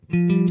Hello,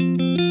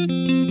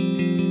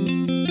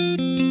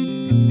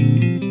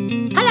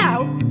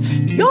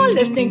 you're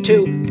listening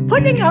to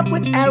Putting Up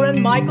with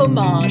Aaron Michael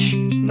Marsh.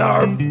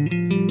 Nerf.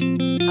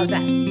 How's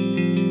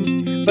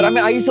that? But I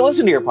mean, I used to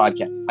listen to your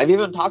podcast. I've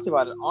even talked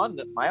about it on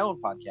my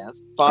own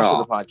podcast, Foster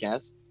the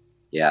Podcast.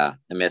 Yeah,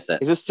 I miss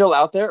it. Is it still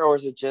out there, or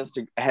is it just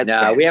a head No,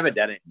 scan? we haven't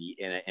done it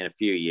in a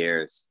few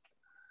years.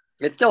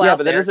 It's still out Yeah,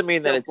 but there. that doesn't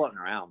mean that it's floating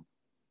around.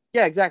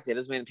 Yeah, exactly. It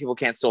doesn't mean people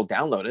can't still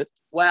download it.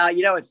 Well,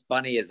 you know what's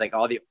funny is like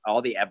all the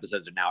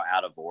episodes are now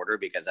out of order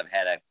because I've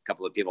had a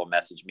couple of people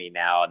message me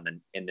now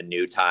in the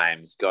new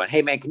times going,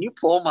 "Hey man, can you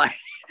pull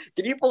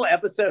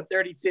episode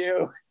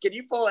 32? Can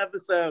you pull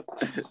episode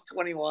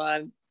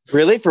 21?"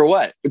 Really? For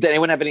what? Did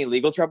anyone have any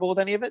legal trouble with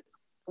any of it?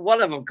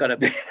 One of them could have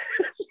been.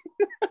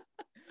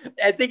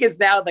 I think it's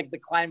now like the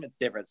climate's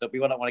different, so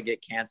people don't want to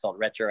get canceled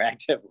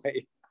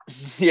retroactively.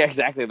 Yeah,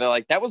 exactly. They're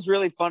like, that was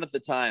really fun at the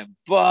time,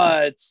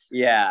 but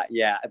yeah.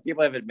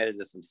 People have admitted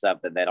to some stuff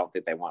that they don't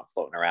think they want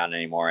floating around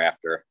anymore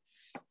after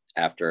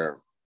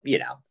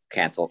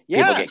canceled.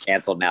 Yeah. People get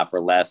canceled now for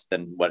less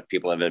than what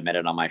people have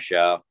admitted on my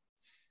show.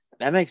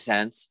 That makes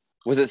sense.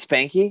 Was it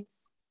Spanky?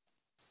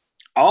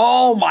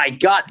 Oh my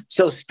God.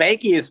 So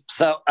Spanky is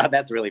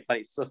that's really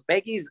funny. So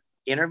Spanky's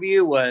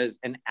interview was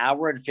an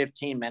hour and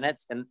 15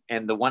 minutes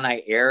and the one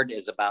I aired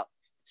is about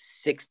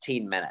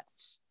 16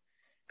 minutes.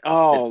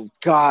 Oh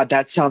God,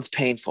 that sounds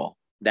painful.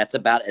 That's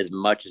about as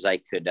much as I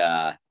could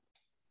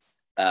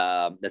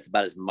that's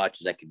about as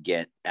much as I could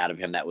get out of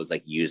him that was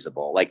like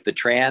usable. Like the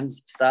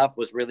trans stuff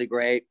was really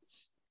great.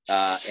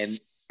 And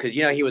because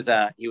he was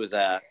a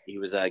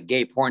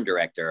gay porn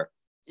director.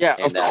 Yeah,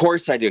 of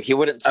course I do. He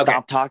wouldn't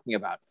stop talking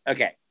about it.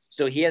 Okay.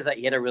 So he had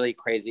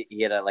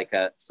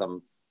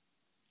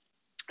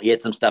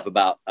some stuff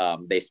about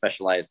they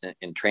specialized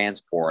in trans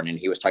porn, and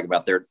he was talking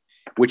about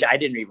which I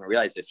didn't even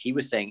realize this. He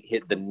was saying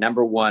the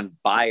number one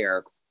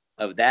buyer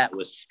of that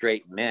was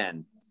straight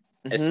men,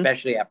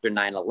 especially after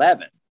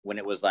 9/11, when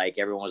it was like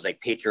everyone was like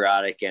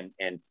patriotic and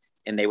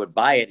they would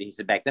buy it. He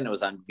said back then it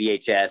was on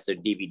VHS or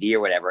DVD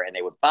or whatever, and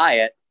they would buy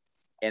it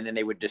and then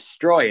they would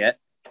destroy it,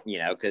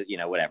 because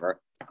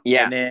whatever.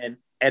 Yeah.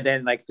 And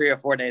then like 3 or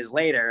 4 days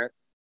later,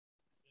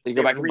 you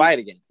go back and buy it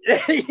again.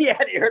 Yeah,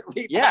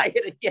 buy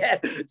it again.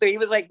 So he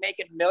was like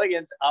making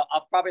millions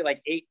of probably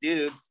like 8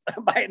 dudes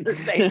buying the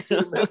same 2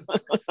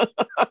 movies.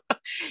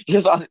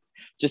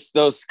 just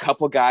those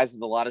couple guys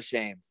with a lot of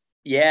shame.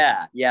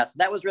 Yeah. So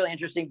that was really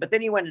interesting. But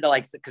then he went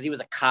into because he was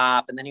a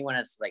cop, and then he went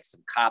into like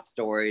some cop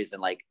stories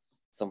and like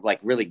some like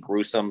really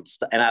gruesome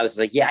stuff. And I was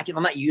like, yeah,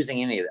 I'm not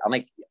using any of it. I'm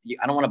like,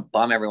 I don't want to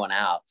bum everyone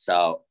out.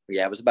 So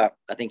yeah, it was I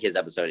think his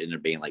episode ended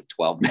up being like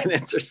 12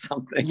 minutes or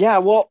something. Yeah.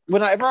 Well,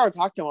 whenever I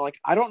talk to him, I'm like,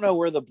 I don't know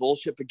where the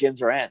bullshit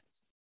begins or ends.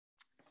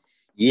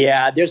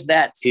 Yeah, there's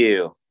that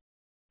too.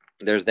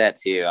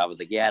 I was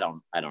like, yeah,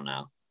 I don't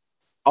know.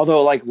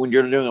 Although like when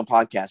you're doing a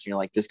podcast and you're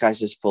like, this guy's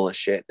just full of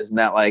shit. Isn't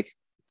that like,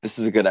 this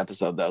is a good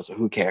episode though. So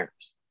who cares?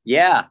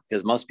 Yeah.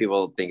 Because most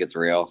people think it's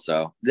real.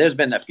 So there's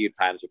been a few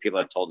times where people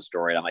have told a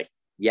story and I'm like,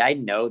 yeah, I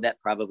know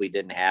that probably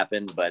didn't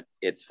happen, but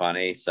it's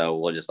funny. So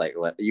we'll just like,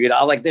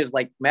 there's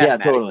like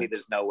mathematically,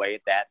 there's no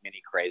way that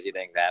many crazy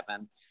things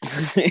happen.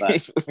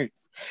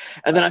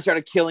 And then I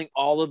started killing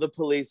all of the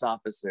police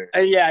officers.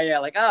 Yeah.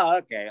 Like, oh,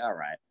 okay. All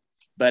right.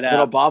 But then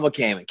Obama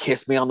came and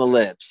kissed me on the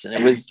lips, and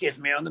it was kissed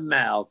me on the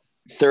mouth.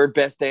 Third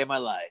best day of my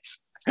life.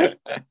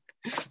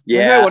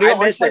 Yeah. What do you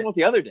want to talk about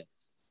the other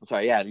days? I'm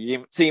sorry. Yeah.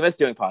 You missed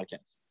doing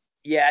podcasts.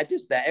 Yeah,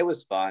 just that. It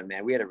was fun,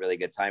 man. We had a really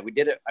good time. We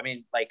did it. I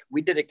mean, like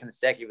we did it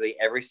consecutively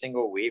every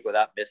single week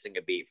without missing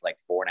a beat for like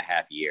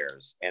 4.5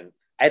 years. And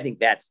I think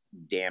that's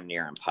damn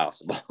near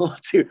impossible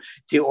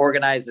to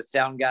organize a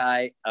sound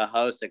guy, a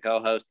host, a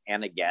co-host,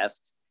 and a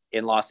guest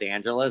in Los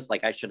Angeles.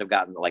 Like I should have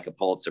gotten like a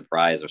Pulitzer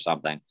Prize or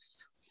something.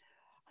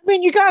 I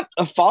mean, you got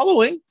a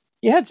following.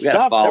 You had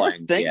stuff. There was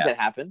things that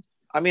happened.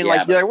 I mean,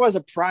 there was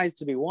a prize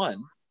to be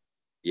won.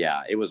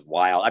 Yeah, it was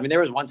wild. I mean, there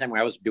was one time where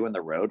I was doing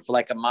the road for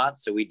like a month.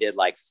 So we did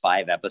like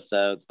 5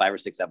 or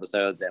 6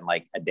 episodes in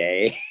like a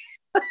day.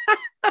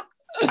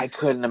 I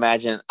couldn't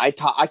imagine. I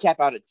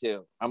cap out at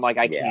 2. I'm like,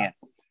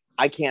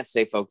 I can't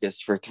stay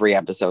focused for 3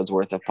 episodes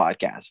worth of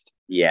podcast.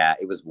 Yeah,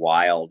 it was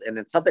wild. And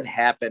then something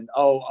happened.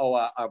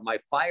 My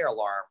fire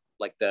alarm,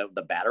 like the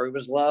battery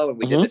was low, and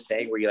we did the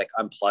thing where you like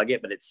unplug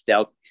it, but it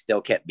still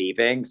kept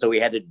beeping. So we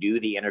had to do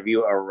the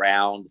interview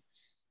around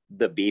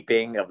the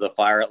beeping of the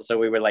fire. So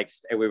we were like,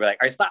 all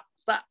right, stop.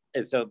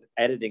 And so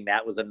editing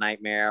that was a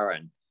nightmare.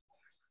 And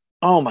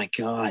oh my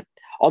God.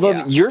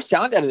 Although your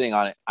sound editing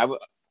on it, I was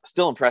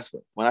still impressed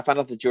with. When I found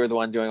out that you were the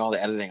one doing all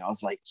the editing, I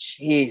was like,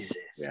 Jesus,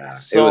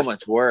 so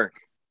much work.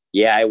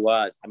 Yeah, it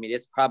was. I mean,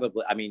 it's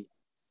probably,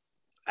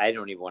 I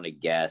don't even want to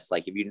guess.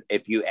 Like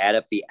if you add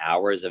up the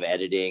hours of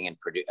editing and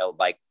produce,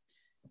 like,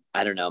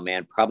 I don't know,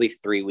 man, probably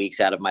 3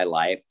 weeks out of my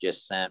life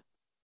just spent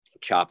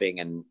chopping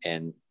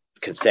and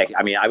consecutive.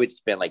 I mean, I would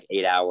spend like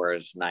 8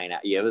 hours, 9 hours.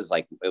 Yeah, it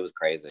was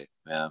crazy.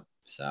 Yeah.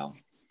 So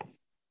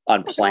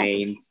on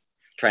planes,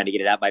 trying to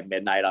get it out by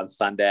midnight on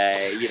Sunday,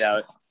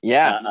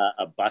 Yeah.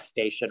 A bus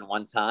station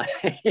one time.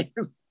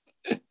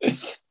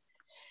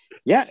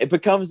 Yeah,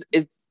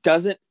 it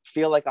doesn't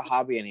feel like a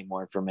hobby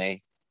anymore for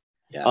me.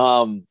 Yeah.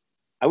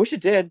 I wish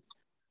it did,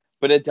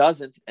 but it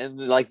doesn't. And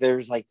like, there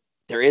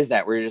is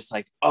that where you're just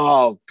like,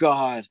 oh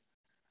God,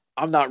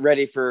 I'm not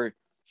ready for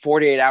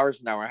 48 hours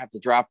from now where I have to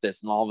drop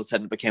this. And all of a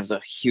sudden it becomes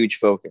a huge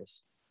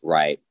focus.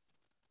 Right.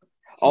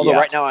 Although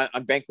right now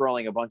I'm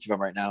bankrolling a bunch of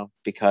them right now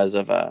because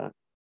of the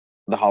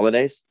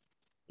holidays.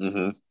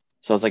 Mm-hmm.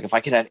 So it's like, if I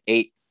could have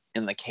 8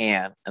 in the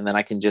can and then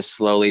I can just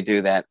slowly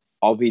do that,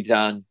 I'll be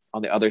done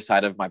on the other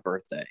side of my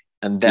birthday.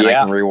 And then I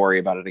can re-worry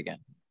about it again.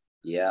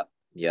 Yeah.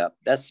 Yeah.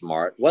 That's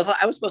smart.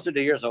 I was supposed to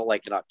do yours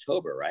like in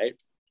October, right?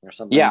 Or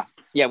something. Yeah.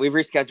 Yeah. We've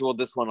rescheduled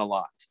this one a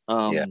lot.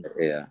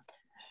 Yeah.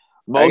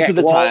 Most of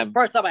the time.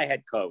 First time I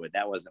had COVID,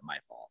 that wasn't my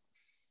fault.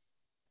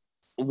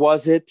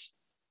 Was it?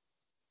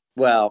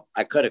 Well,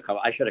 I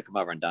should have come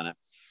over and done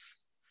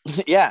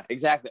it. Yeah,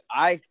 exactly.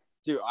 I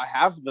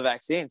have the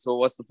vaccine. So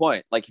what's the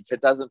point? Like, if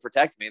it doesn't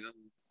protect me, then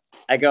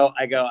I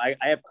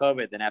have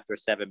COVID. Then after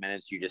 7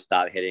 minutes, you just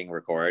stop hitting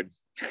record.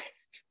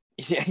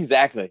 Yeah,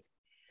 exactly.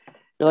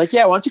 You're like,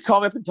 yeah, why don't you call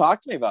me up and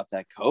talk to me about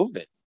that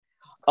COVID?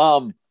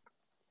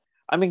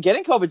 I mean,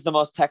 getting COVID is the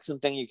most Texan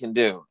thing you can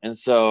do. And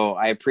so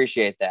I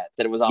appreciate that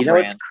it was on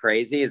brand. What's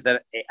crazy is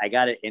that I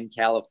got it in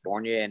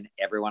California and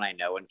everyone I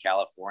know in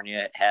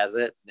California has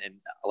it. And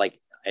like,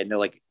 I know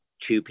like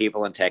 2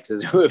 people in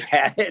Texas who have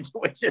had it,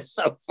 which is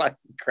so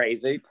fucking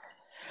crazy.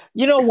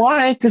 You know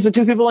why? Because the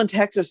 2 people in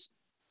Texas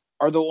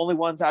are the only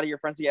ones out of your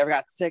friends that ever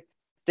got sick.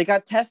 They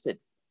got tested.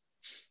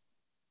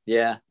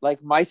 Yeah.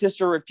 Like, my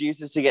sister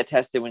refuses to get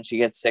tested when she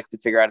gets sick to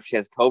figure out if she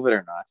has COVID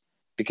or not,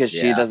 because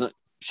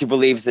she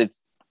believes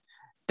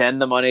then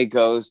the money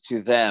goes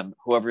to them,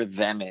 whoever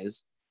them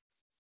is.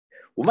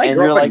 Well, my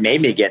girlfriend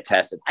made me get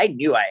tested. I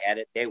knew I had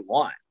it day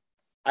one.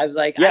 I was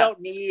like, I don't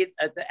need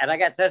and I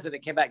got tested.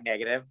 It came back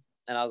negative.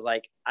 And I was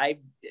like,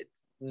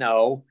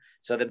 no.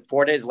 So then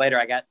 4 days later,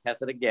 I got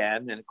tested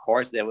again. And of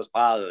course, it was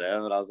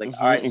positive. And I was like,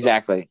 all right.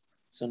 Exactly.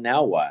 So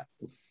now what?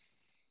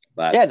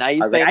 But yeah, now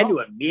you stay I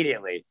knew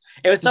immediately.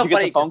 It was so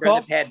funny during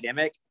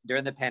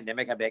the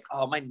pandemic, I'd be like,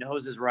 oh, my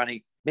nose is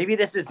running. Maybe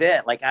this is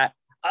it. Like I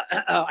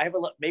have a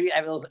look. Maybe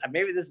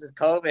this is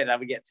COVID. I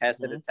would get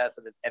tested and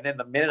tested. And then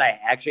the minute I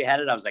actually had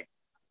it, I was like,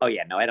 oh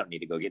yeah, no, I don't need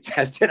to go get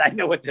tested. I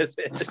know what this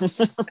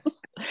is.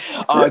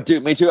 Oh,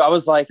 dude, me too. I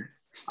was like,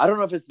 I don't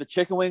know if it's the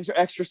chicken wings are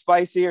extra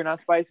spicy or not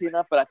spicy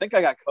enough, but I think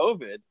I got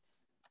COVID.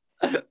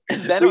 And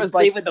then it was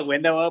like, with the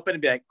window open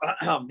and be like,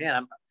 oh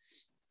man,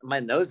 my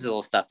nose is a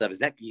little stuffed up.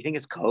 You think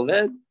it's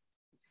COVID?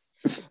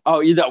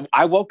 Oh,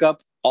 I woke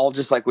up all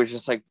just like, was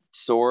just like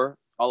sore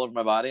all over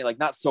my body. Like,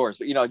 not sores,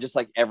 but just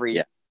like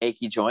every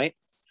achy joint.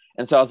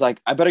 And so I was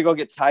like, I better go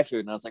get Thai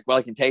food. And I was like, well,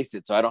 I can taste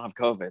it, so I don't have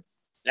COVID.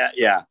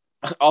 Yeah.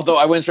 Although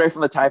I went straight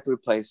from the Thai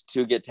food place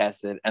to get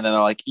tested. And then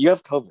they're like, you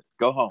have COVID,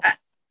 go home.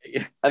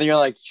 And then you're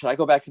like, should I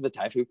go back to the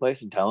Thai food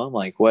place and tell them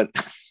like what's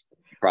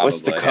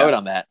the code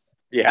on that?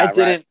 Yeah, I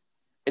didn't. Right.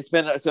 It's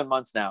been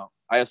months now.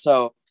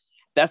 So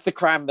that's the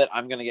crime that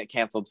I'm going to get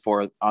canceled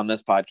for on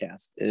this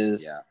podcast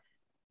is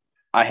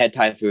I had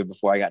Thai food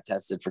before I got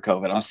tested for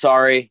COVID. I'm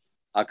sorry.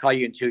 I'll call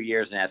you in 2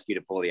 years and ask you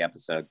to pull the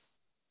episode.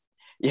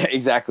 Yeah,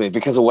 exactly.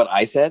 Because of what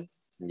I said.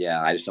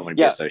 Yeah. I just don't want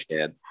to be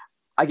associated.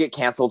 I get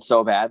canceled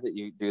so bad that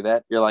you do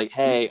that. You're like,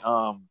 hey,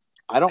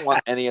 I don't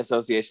want any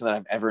association that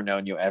I've ever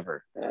known you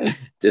ever.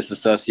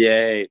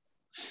 Disassociate.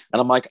 And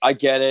I'm like, I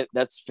get it.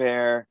 That's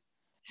fair.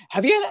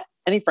 Have you had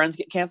any friends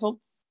get canceled?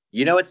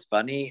 It's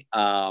funny.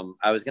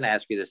 I was going to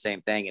ask you the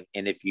same thing.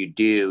 And if you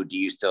do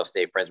you still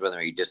stay friends with them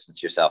or you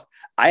distance yourself?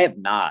 I have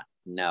not.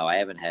 No, I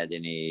haven't had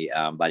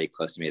anybody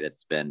close to me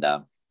that's been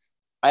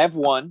I have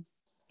one.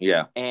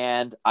 Yeah.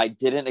 And I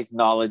didn't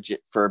acknowledge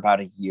it for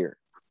about a year.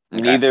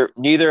 Okay.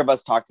 Neither of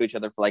us talked to each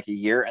other for like a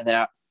year. And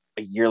then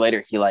a year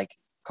later, he like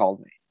called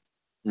me.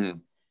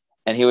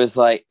 And he was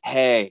like,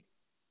 hey,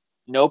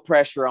 no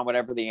pressure on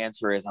whatever the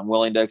answer is. I'm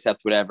willing to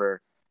accept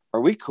whatever.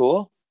 Are we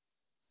cool?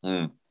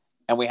 And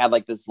we had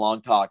like this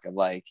long talk of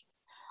like,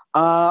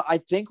 I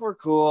think we're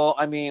cool.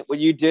 I mean, what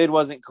you did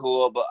wasn't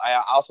cool, but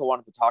I also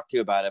wanted to talk to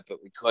you about it, but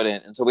we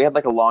couldn't. And so we had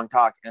like a long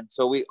talk. And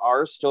so we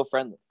are still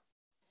friendly.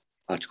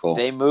 That's cool.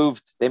 They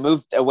moved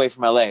away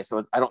from LA.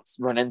 So I don't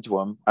run into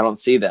them. I don't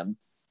see them.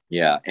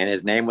 Yeah. And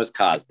his name was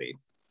Cosby.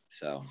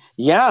 So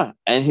yeah.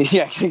 And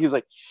he was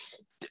like,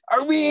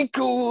 are we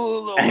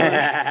cool?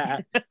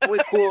 We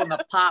cool in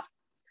the pop.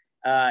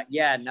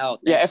 Yeah, no.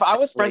 Yeah, if I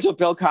was friends with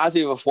Bill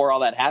Cosby before all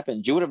that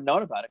happened, you would have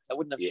known about it because I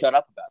wouldn't have shut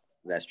up about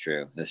it. That's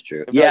true.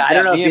 Yeah, I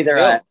don't know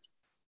if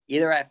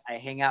either I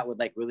hang out with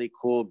like really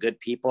cool, good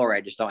people, or I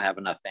just don't have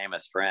enough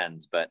famous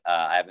friends. But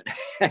I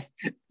haven't.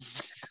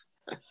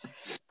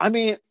 I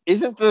mean,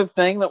 isn't the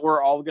thing that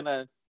we're all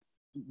gonna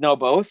know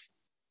both?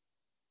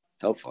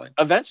 Hopefully,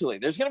 eventually,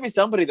 there's gonna be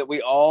somebody that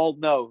we all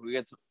know who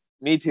gets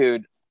Me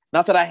Too'd.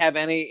 Not that I have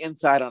any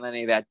insight on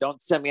any of that.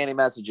 Don't send me any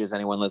messages,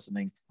 anyone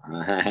listening.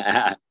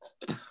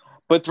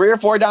 But 3 or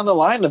 4 down the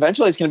line,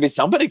 eventually it's going to be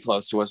somebody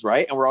close to us,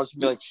 right? And we're all just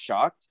going to be like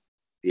shocked.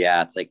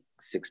 Yeah, it's like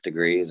 6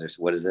 Degrees or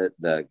what is it?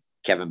 The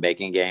Kevin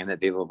Bacon game that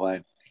people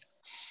play.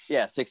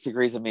 Yeah, 6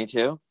 Degrees of Me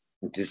Too.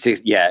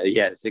 6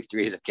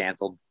 Degrees of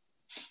canceled.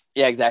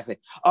 Yeah, exactly.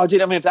 Oh,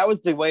 dude, I mean, if that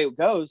was the way it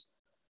goes,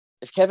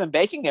 if Kevin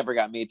Bacon ever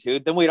got Me Too,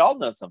 then we'd all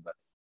know somebody.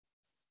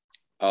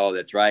 Oh,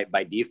 that's right.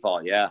 By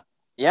default, yeah.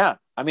 Yeah.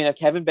 I mean, if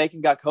Kevin Bacon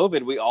got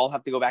COVID, we all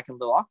have to go back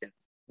into lockdown.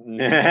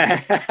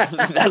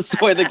 That's the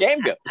way the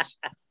game goes.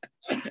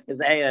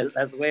 Hey,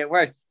 that's the way it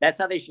works. That's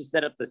how they should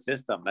set up the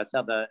system. That's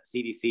how the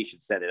CDC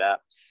should set it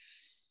up.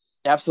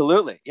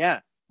 Absolutely.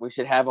 Yeah. We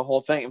should have a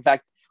whole thing. In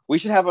fact, we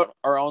should have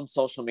our own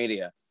social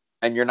media,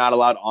 and you're not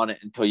allowed on it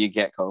until you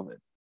get COVID.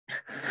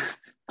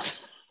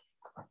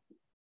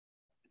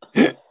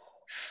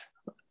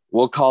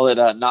 We'll call it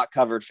Not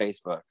Covered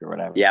Facebook or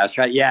whatever. Yeah, I was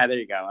trying. Yeah, there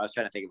you go. I was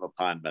trying to think of a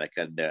pun, but I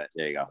couldn't do it.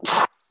 There you go.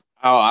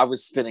 Oh, I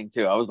was spinning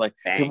too. I was like,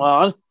 Dang. Come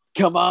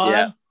on.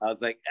 Yeah. I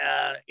was like,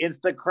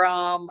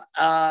 Instagram.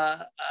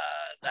 I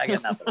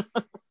got nothing.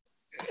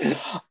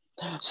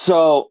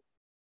 So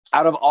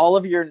out of all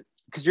of your,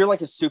 because you're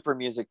like a super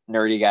music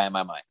nerdy guy in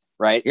my mind,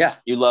 right? Yeah.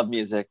 You love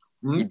music.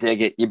 Mm-hmm. You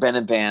dig it. You've been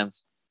in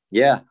bands.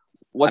 Yeah.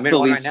 What's the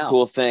least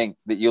cool thing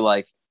that you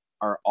like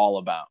are all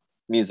about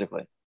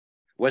musically?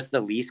 What's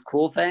the least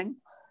cool thing?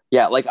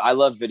 Yeah, like I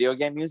love video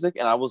game music,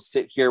 and I will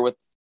sit here with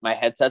my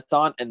headsets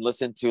on and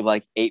listen to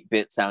like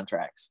 8-bit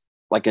soundtracks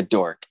like a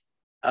dork.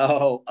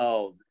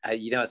 Oh,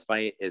 you know what's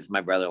funny is my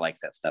brother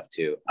likes that stuff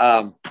too.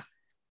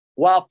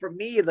 Well, for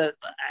me, the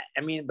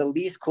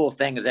least cool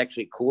thing is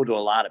actually cool to a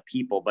lot of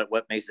people, but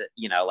what makes it,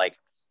 like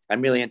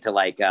I'm really into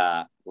like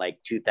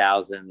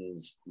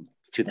 2000s,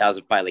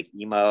 2005, like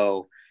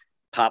emo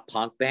pop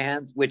punk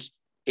bands, which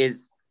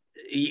is,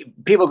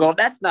 people go,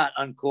 that's not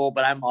uncool,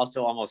 but I'm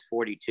also almost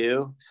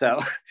 42. So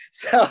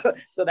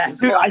that's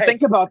Dude, I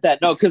think about that.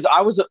 No, because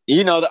I was,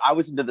 that I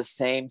was into the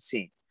same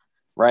scene.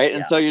 Right. Yeah.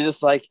 And so you're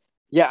just like,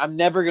 yeah, I'm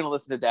never going to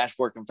listen to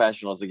Dashboard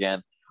Confessionals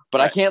again, but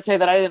right. I can't say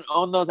that I didn't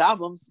own those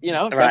albums,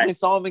 definitely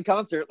saw them in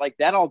concert. Like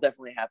that all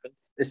definitely happened.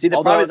 See,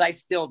 the problem is I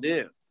still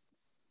do.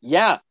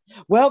 Yeah.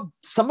 Well,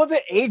 some of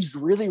it aged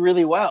really,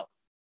 really well.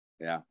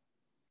 Yeah.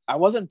 I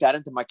wasn't that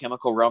into My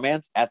Chemical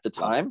Romance at the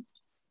time.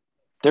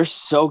 They're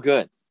so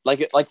good.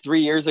 Like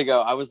 3 years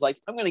ago, I was like,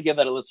 I'm going to give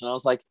that a listen. I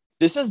was like,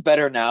 this is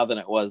better now than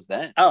it was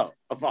then. Oh,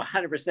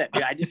 100%.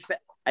 Dude,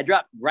 I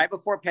dropped right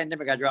before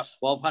pandemic. I dropped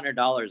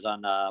 $1,200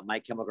 on My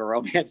Chemical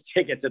Romance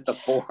tickets at the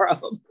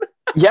Forum.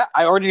 Yeah,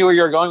 I already knew where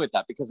you were going with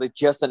that because they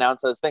just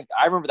announced those things.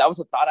 I remember that was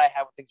a thought I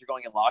had when things were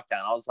going in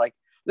lockdown. I was like,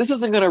 this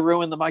isn't going to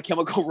ruin the My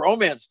Chemical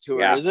Romance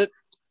tour, is it?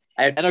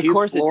 I have two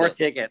floor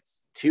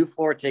tickets,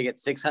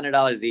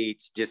 $600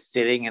 each, just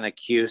sitting in a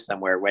queue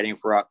somewhere waiting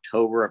for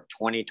October of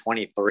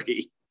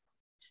 2023.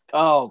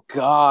 Oh,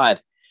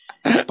 God.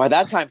 By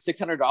that time,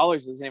 $600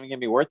 isn't even going to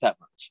be worth that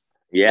much.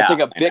 Yeah. It's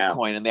like a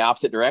Bitcoin in the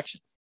opposite direction.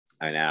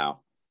 I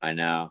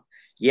know.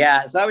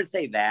 Yeah. So I would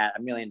say that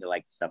I'm really into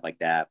like stuff like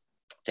that.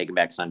 Taking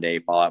Back Sunday,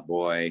 Fall Out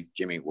Boy,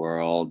 Jimmy Eat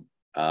World,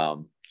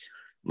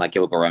 My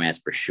Chemical Romance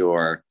for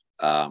sure.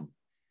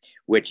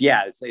 Which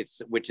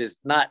is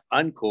not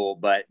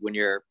uncool, but when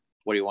you're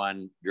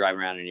 41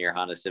 driving around in your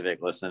Honda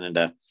Civic listening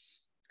to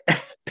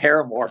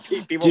Paramore,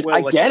 people Dude,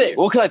 I get it.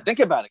 Well, because I think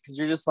about it, because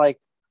you're just like,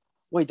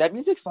 wait, that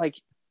music's like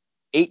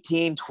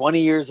 18,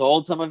 20 years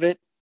old, some of it.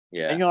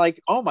 Yeah. And you're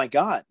like, oh my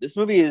God, this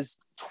movie is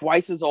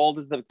twice as old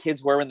as the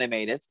kids were when they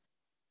made it.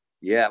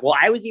 Yeah. Well,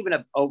 I was even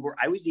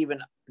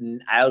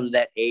out of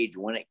that age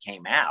when it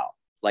came out.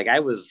 Like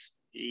I was,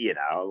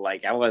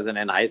 I wasn't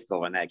in high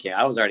school when that came.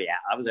 I was already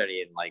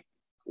in like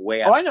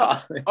way out. Oh, I know.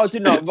 College. Oh,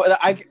 dude, no, but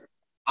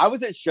I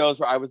was at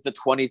shows where I was the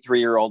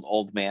 23-year-old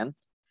old man.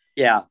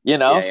 Yeah.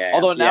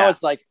 Although now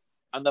it's like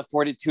I'm the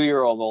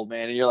 42-year-old old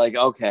man, and you're like,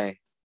 okay,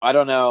 I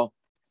don't know.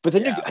 But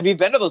then have you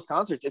been to those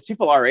concerts? It's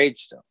people our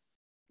age still.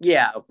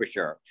 Yeah, for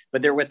sure.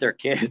 But they're with their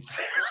kids.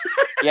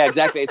 Yeah,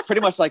 exactly. It's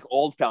pretty much like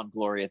Old Found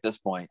Glory at this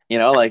point.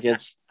 Like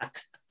it's.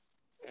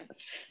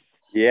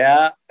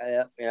 Yeah.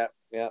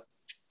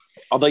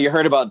 Although you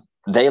heard about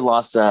they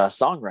lost a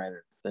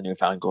songwriter, the New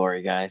Found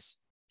Glory guys.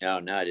 Oh,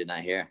 no, I did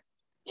not hear.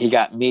 He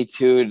got Me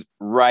Too'd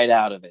right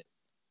out of it.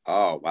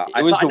 Oh, wow.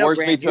 It was the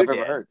worst Me Too I've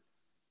ever heard.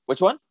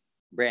 Which one?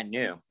 Brand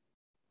New.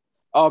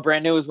 Oh,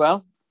 Brand New as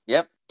well?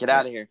 Yep. Get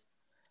out of here.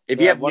 If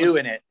you have new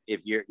in it,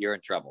 if you're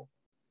in trouble.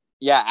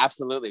 Yeah,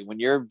 absolutely. When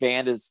your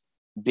band is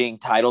being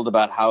titled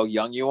about how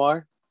young you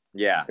are,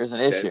 there's an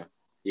issue.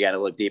 You got to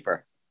look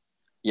deeper.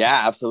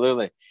 Yeah,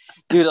 absolutely.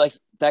 Dude, like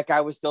that guy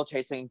was still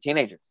chasing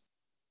teenagers.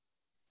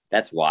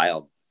 That's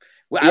wild.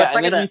 Well, yeah,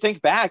 and then you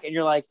think back and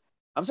you're like,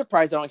 I'm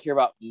surprised I don't hear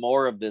about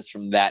more of this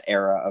from that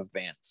era of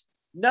bands.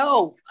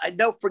 No, I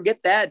don't forget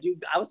that,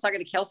 dude. I was talking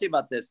to Kelsey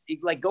about this.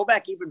 Like, go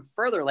back even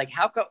further. Like,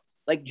 how come,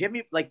 like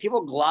Jimmy, like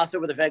people gloss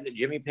over the fact that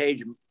Jimmy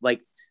Page,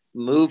 like,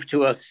 moved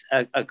to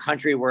a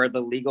country where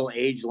the legal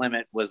age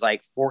limit was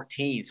like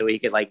 14, so he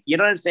could, like, you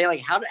know what I'm saying?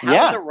 Like, how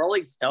have the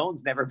Rolling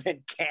Stones never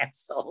been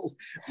canceled?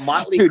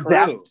 Motley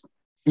Crue.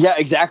 Yeah,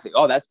 exactly.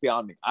 Oh, that's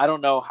beyond me. I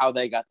don't know how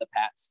they got the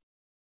pass.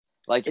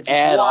 Like, it's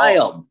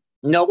wild.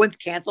 No one's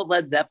canceled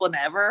Led Zeppelin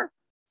ever.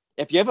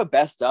 If you have a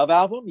best of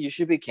album, you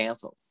should be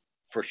canceled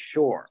for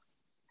sure.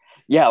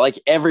 Yeah, like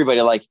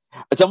everybody, like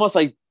it's almost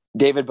like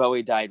David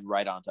Bowie died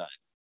right on time.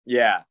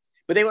 Yeah.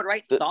 But they would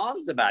write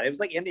songs about it. It was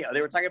like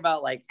they were talking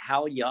about like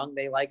how young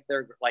they like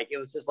their, like, it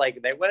was just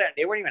like they weren't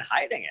even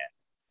hiding it.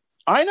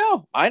 I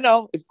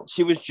know. If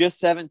she was just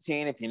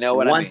 17, if you know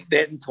what I mean. Once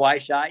bitten,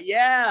 twice shy.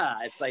 Yeah.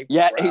 It's like,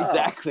 yeah, bro.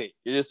 exactly.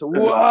 You're just,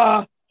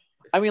 whoa.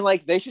 I mean,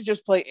 like, they should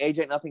just play Age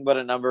Ain't Nothing But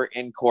a Number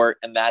in court,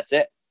 and that's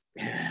it.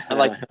 And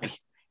like,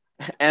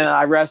 and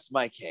I rest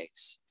my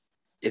case.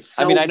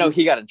 I mean, I know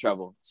he got in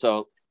trouble,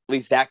 so at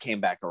least that came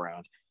back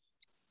around.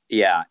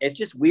 Yeah, it's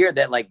just weird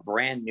that like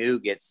Brand New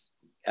gets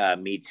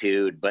Me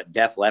Too'd, but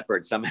Def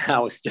Leppard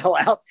somehow is still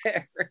out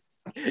there.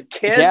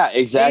 Kiss, yeah,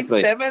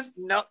 exactly. Gene Simmons,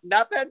 no,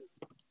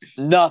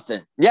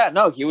 nothing. Yeah,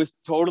 no, he was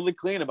totally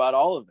clean about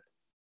all of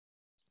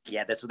it.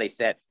 Yeah, that's what they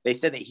said. They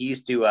said that he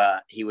used to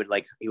he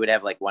would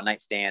have like one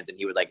night stands, and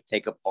he would like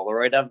take a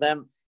Polaroid of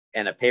them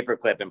and a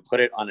paperclip and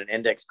put it on an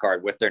index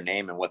card with their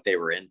name and what they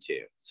were into.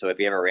 So if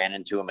he ever ran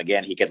into him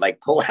again, he could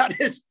like pull out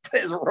his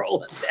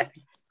Rolodex.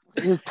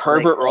 His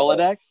pervert like,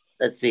 Rolodex.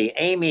 Let's see,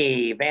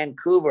 Amy,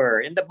 Vancouver,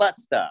 into butt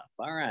stuff.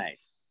 All right.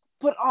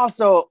 But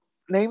also,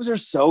 names are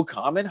so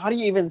common. How do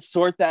you even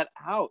sort that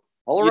out?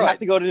 You have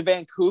to go to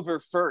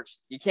Vancouver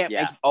first. You can't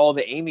make all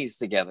the Amy's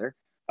together.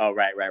 Oh,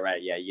 right.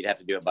 Yeah, you'd have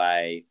to do it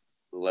by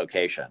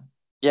location.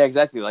 Yeah,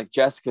 exactly. Like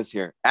Jessica's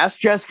here. Ask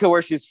Jessica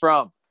where she's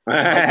from.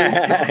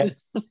 Excuse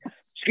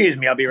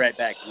me, I'll be right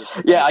back.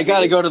 Yeah, I got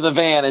to go to the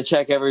van and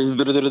check every.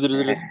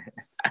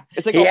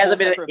 It's like he has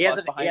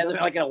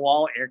like a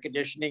wall air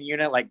conditioning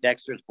unit, like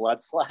Dexter's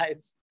Blood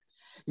Slides.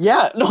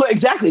 Yeah, no,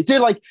 exactly,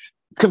 dude. Like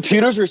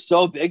computers were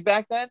so big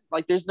back then.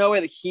 Like, there's no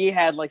way that he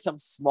had like some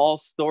small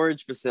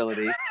storage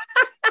facility.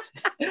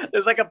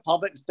 There's like a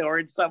public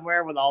storage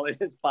somewhere with all of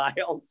his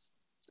files.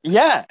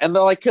 Yeah, and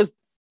they're like, because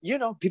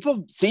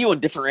people see you in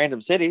different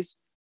random cities.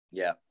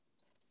 Yeah.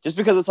 Just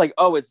because it's like,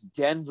 oh, it's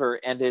Denver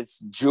and it's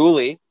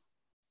Julie,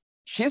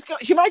 she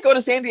might go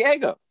to San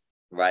Diego.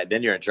 Right,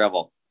 then you're in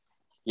trouble.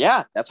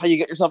 Yeah, that's how you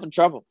get yourself in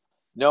trouble.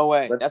 No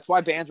way. That's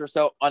why bands were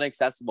so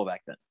inaccessible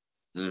back then.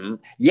 Mm-hmm.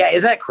 Yeah,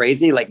 isn't that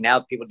crazy? Like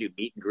now people do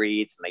meet and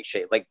greets and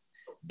like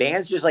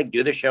bands just like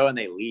do the show and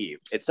they leave.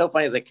 It's so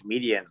funny as like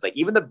comedians, like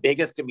even the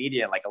biggest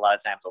comedian, like a lot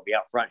of times will be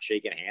out front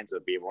shaking hands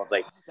with people. It's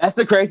like, that's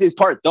the craziest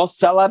part. They'll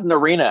sell out an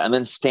arena and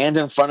then stand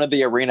in front of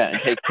the arena and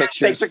take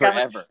pictures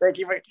forever.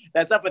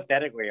 That's how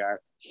pathetic we are.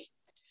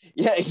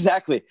 Yeah,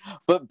 exactly.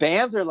 But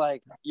bands are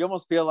like, you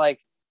almost feel like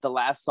the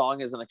last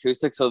song is an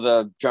acoustic so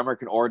the drummer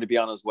can already be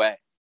on his way.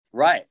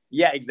 Right.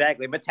 Yeah,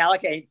 exactly.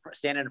 Metallica ain't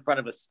standing in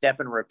front of a step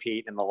and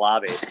repeat in the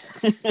lobby.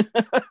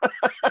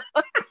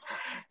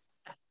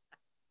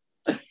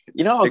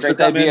 You know how great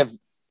that'd be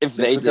if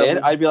they did?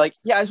 I'd be like,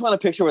 yeah, I just want a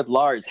picture with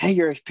Lars. Hey,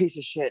 you're a piece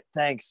of shit.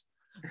 Thanks.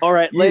 All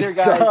right, later,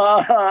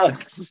 guys.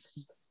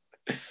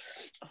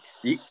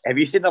 Have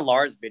you seen the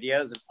Lars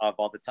videos of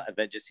all the time?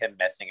 Of just him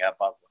messing up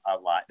a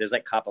lot. There's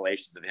like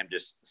compilations of him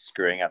just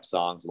screwing up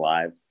songs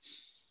live.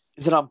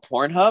 Is it on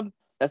Pornhub?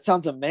 That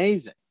sounds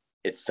amazing.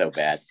 It's so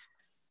bad.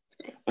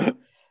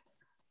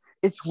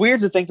 It's weird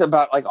to think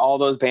about like all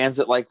those bands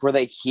that like where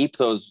they keep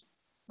those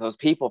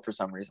people for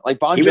some reason. Like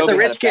Bon Jovi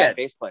had a bad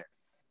bass player.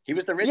 He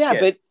was the rich kid.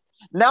 But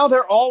now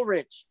they're all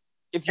rich.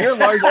 If you're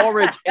Lars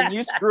Ulrich and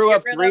you screw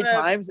up 3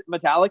 times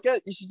Metallica,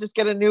 you should just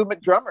get a new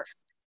drummer.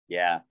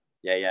 Yeah.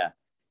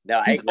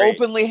 No, he's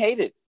openly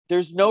hated.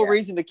 There's no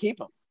reason to keep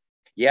him.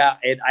 Yeah,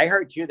 and I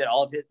heard too that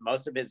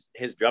most of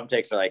his drum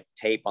takes are like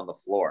tape on the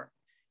floor.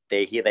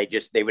 They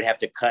would have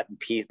to cut and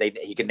piece.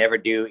 He could never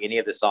do any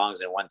of the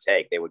songs in one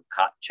take. They would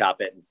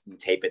chop it and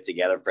tape it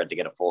together for it to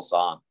get a full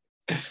song.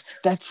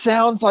 That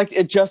sounds like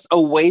it's just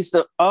a waste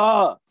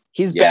of.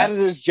 He's bad at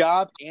his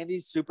job and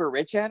he's super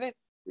rich at it.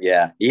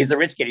 Yeah, he's the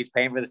rich kid. He's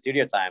paying for the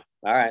studio time.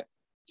 All right.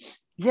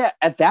 Yeah,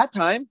 at that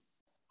time,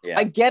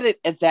 I get it.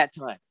 At that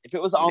time, if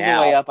it was on the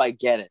way up, I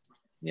get it.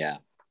 Yeah.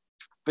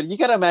 But you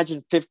got to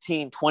imagine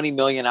 15, 20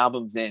 million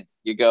albums in.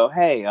 You go,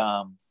 hey,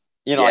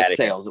 like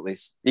sales at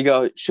least. You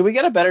go, should we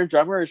get a better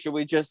drummer or should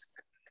we just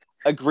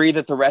agree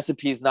that the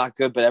recipe's not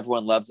good, but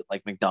everyone loves it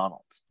like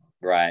McDonald's?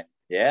 Right.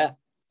 Yeah.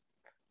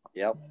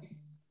 Yep.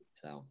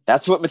 So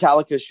that's what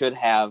Metallica should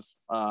have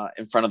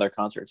in front of their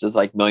concerts is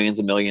like millions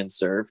and millions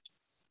served.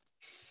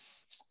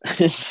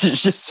 It's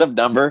just some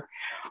number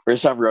where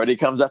some roadie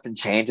comes up and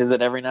changes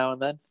it every now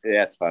and then.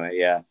 Yeah, it's funny.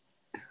 Yeah.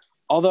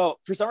 Although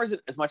for some reason,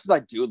 as much as I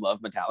do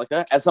love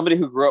Metallica, as somebody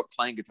who grew up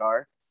playing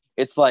guitar,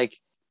 it's like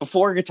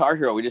before Guitar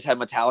Hero, we just had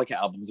Metallica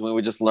albums and we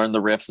would just learn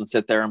the riffs and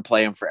sit there and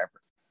play them forever.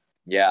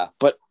 Yeah.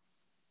 But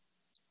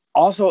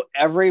also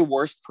every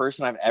worst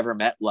person I've ever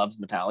met loves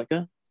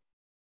Metallica.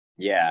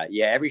 Yeah.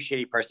 Every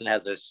shitty person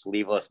has their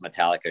sleeveless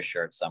Metallica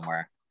shirt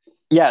somewhere.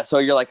 Yeah. So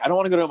you're like, I don't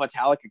want to go to a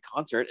Metallica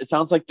concert. It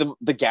sounds like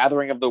the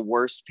gathering of the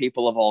worst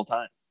people of all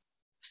time.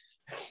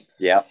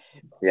 Yeah.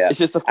 It's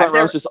just the front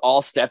row is just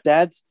all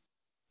stepdads.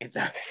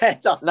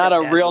 It's all not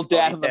a real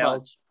dad in the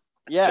bunch.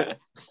 Yeah.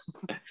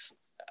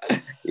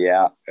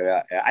 Yeah.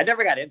 I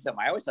never got into them.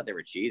 I always thought they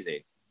were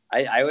cheesy.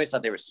 I always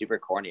thought they were super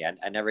corny.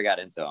 I never got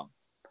into them.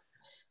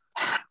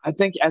 I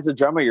think as a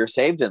drummer, you're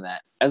saved in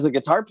that. As a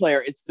guitar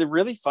player, it's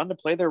really fun to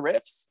play their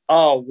riffs.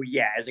 Oh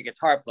yeah, as a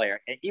guitar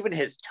player, and even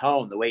his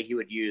tone, the way he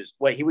would use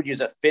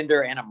a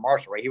Fender and a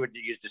Marshall, right? He would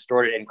use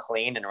distorted and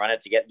clean and run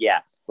it together.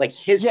 Yeah, like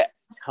his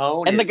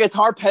tone. And the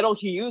guitar pedal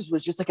he used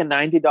was just like a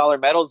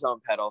 $90 Metal Zone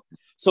pedal.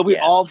 So we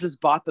all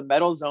just bought the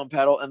Metal Zone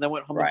pedal and then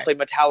went home and played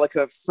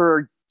Metallica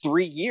for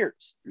 3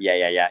 years.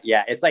 Yeah.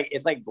 It's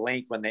like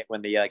Blink when the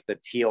like the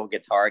teal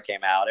guitar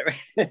came out.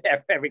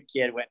 Every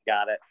kid went and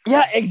got it.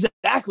 Yeah,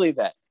 exactly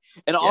that.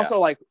 And also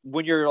like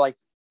when you're like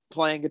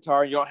playing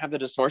guitar and you don't have the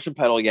distortion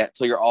pedal yet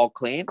till you're all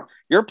clean,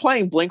 you're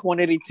playing Blink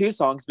 182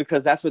 songs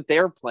because that's what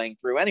they're playing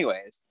through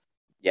anyways.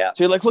 Yeah.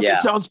 So you're like, look,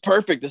 it sounds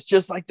perfect. It's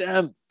just like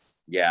them.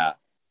 Yeah.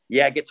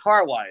 Yeah,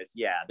 guitar wise,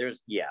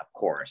 of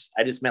course.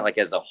 I just meant like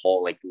as a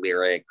whole, like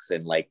lyrics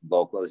and like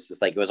vocals. It's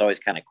just like it was always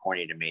kind of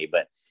corny to me.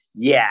 But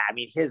yeah, I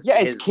mean his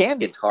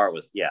candy. Guitar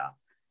was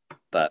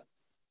but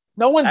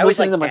no one's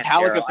listening to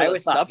Metallica for I the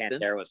always thought substance.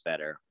 Pantera was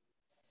better.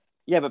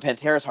 Yeah, but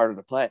Pantera's harder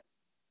to play.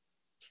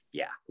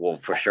 Yeah, well,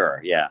 for sure.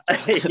 Yeah,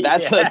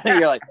 that's the thing.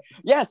 You're like,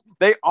 yes,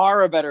 they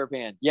are a better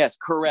band. Yes,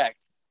 correct.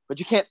 But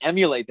you can't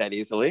emulate that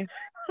easily.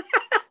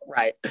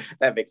 Right.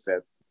 That makes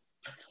sense.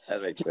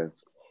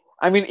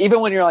 I mean, even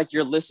when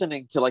you're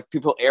listening to like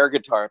people air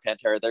guitar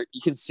Pantera,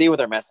 you can see what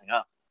they're messing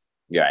up.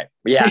 Right.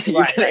 Yeah.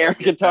 You can air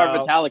guitar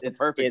Metallica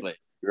perfectly.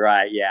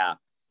 Right. Yeah.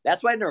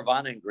 That's why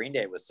Nirvana and Green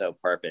Day was so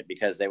perfect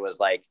because they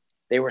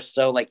were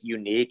so like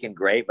unique and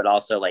great, but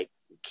also like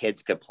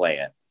kids could play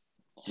it,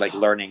 like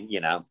learning,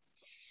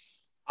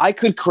 I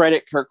could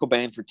credit Kurt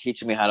Cobain for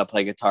teaching me how to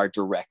play guitar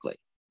directly.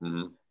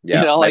 Mm-hmm.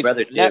 Yeah. My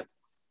brother too.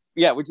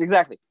 Which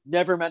exactly.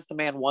 Never met the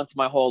man once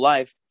my whole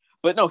life.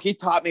 But no, he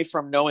taught me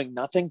from knowing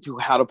nothing to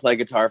how to play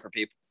guitar for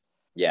people.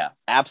 Yeah.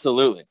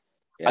 Absolutely.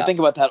 Yeah. I think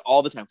about that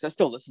all the time because I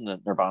still listen to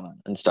Nirvana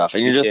and stuff.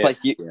 And you're just like,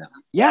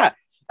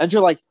 and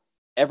you're like,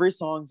 every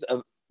song's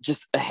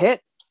just a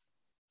hit.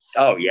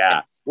 Oh,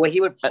 yeah. Well, he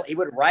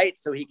would write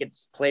so he could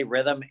play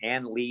rhythm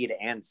and lead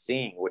and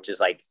sing, which is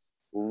like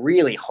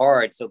really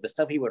hard. So the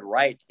stuff he would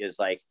write is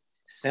like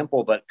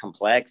simple but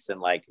complex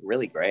and like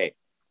really great.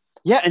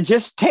 Yeah, and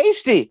just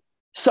tasty.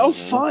 So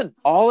fun.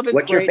 All of it.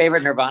 What's your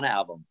favorite Nirvana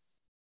album?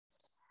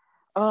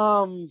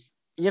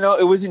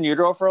 It was In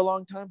Utero for a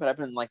long time, but I've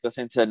been like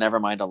listening to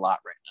Nevermind a lot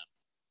right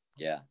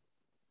now. Yeah.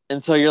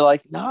 And so you're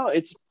like, no,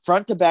 it's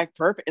front to back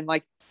perfect. And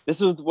like,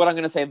 this is what I'm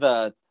going to say,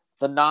 the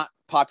not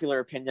popular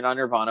opinion on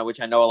Nirvana, which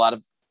I know a lot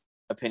of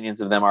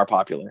opinions of them are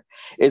popular,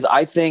 is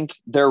I think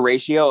their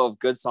ratio of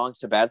good songs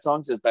to bad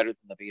songs is better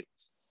than the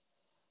Beatles.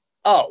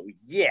 Oh,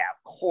 yeah,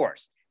 of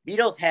course.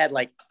 Beatles had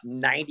like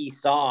 90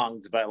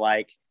 songs, but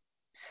like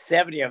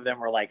 70 of them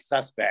were like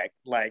suspect.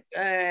 Like,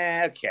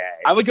 okay.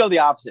 I would go the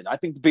opposite. I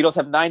think the Beatles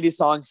have 90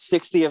 songs,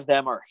 60 of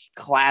them are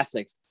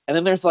classics. And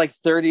then there's like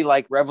 30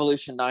 like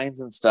Revolution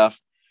 9s and stuff,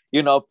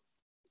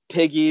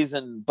 Piggies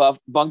and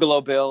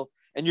Bungalow Bill.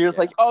 And you're just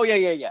like, oh,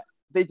 yeah.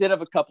 They did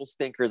have a couple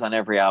stinkers on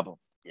every album.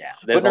 Yeah,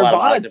 there's a lot of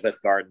octopus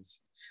gardens.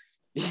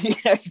 Yeah,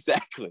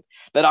 exactly.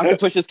 That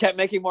octopus just kept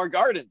making more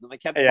gardens and they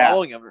kept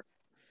following him.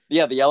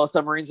 Yeah, the Yellow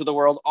Submarines of the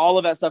World, all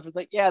of that stuff is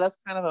like, yeah, that's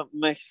kind of a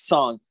meh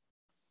song.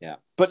 Yeah.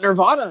 But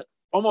Nirvana,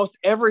 almost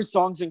every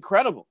song's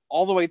incredible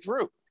all the way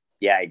through.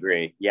 Yeah, I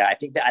agree. Yeah, I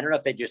think that I don't know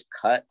if they just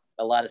cut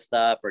a lot of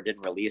stuff or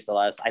didn't release a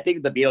lot of stuff. I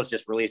think the Beatles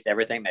just released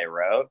everything they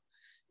wrote,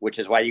 which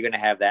is why you're going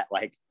to have that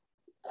like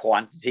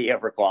quantity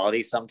over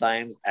quality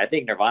sometimes. I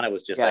think Nirvana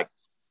was just like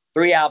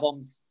 3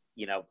 albums,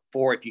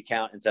 4 if you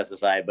count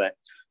Incesticide, but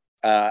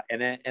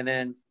and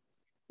then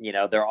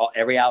they're all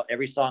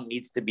every song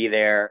needs to be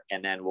there,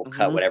 and then we'll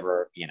cut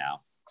whatever.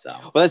 So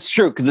well, that's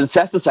true because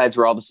Incesticide's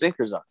where all the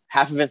stinkers are.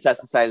 Half of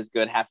Incesticide is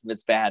good, half of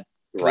it's bad.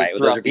 Right,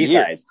 those are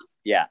B-sides.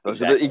 Yeah,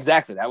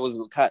 exactly. That was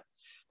cut.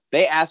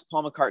 They asked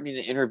Paul McCartney in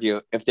an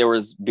interview if there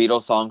was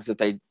Beatles songs that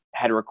they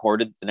had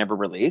recorded that never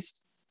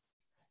released,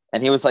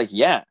 and he was like,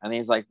 "Yeah," and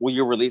he's like, "Will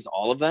you release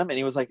all of them?" And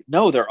he was like,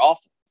 "No, they're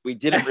awful. We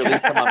didn't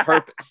release them on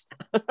purpose."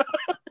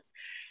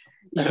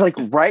 He's like,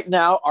 right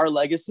now, our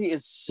legacy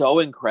is so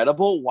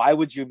incredible. Why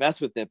would you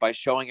mess with it by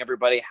showing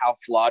everybody how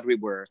flawed we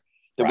were?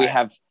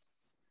 That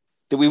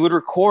we would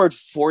record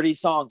 40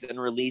 songs and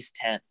release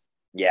 10.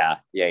 Yeah,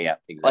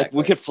 exactly. Like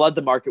we could flood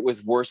the market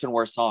with worse and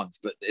worse songs,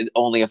 but it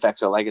only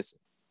affects our legacy.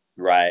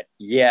 Right.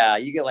 Yeah,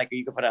 you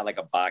could put out like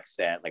a box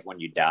set, like when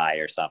you die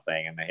or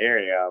something, and here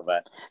you go.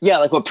 But yeah,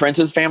 like what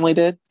Prince's family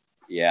did.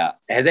 Yeah.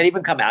 Has that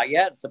even come out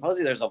yet?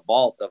 Supposedly there's a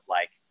vault of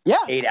like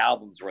 8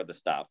 albums worth of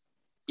stuff.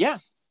 Yeah,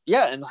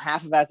 and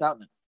half of that's out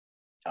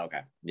now.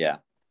 Okay. Yeah.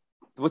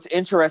 What's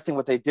interesting,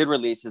 what they did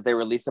release is they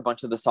released a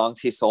bunch of the songs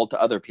he sold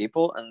to other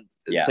people, and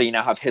so you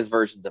now have his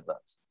versions of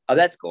those. Oh,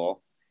 that's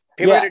cool.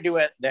 People are gonna do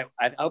it.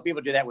 I hope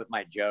people do that with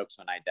my jokes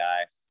when I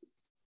die.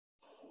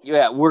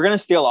 Yeah, we're gonna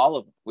steal all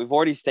of them. We've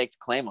already staked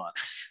claim on.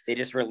 They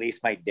just release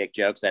my dick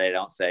jokes that I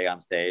don't say on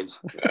stage.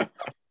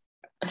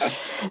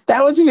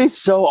 That would be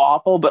so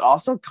awful, but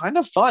also kind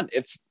of fun.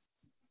 If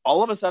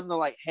all of a sudden they're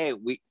like, "Hey,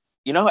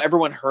 how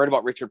everyone heard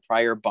about Richard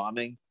Pryor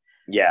bombing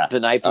the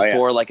night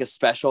before, like a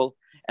special,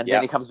 and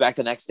then he comes back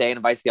the next day and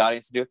invites the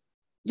audience to do it.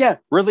 Yeah,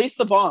 release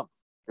the bomb.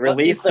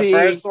 Release the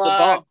first one.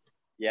 Bomb.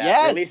 Yeah.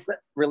 Yes.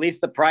 Release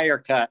the prior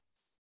cut.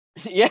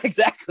 Yeah,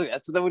 exactly.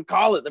 That's what they would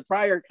call it, the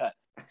prior cut.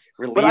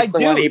 Release the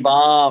one he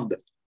bombed.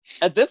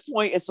 At this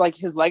point, it's like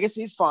his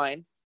legacy's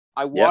fine.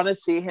 I want to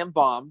see him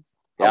bomb.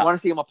 I want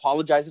to see him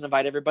apologize and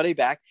invite everybody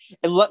back,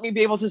 and let me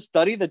be able to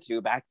study the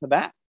two back to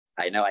back.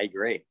 I know. I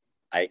agree.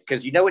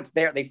 Because it's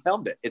there. They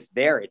filmed it. It's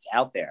there. It's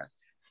out there.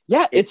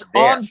 Yeah, it's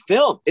on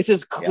film. It's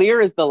as clear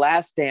as The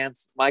Last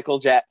Dance. Michael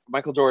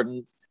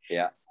Jordan.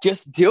 Yeah,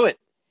 just do it.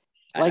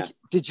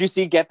 Did you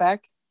see Get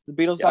Back, the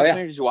Beatles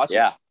documentary? Did you watch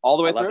it all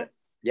the way through?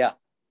 Yeah,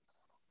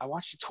 I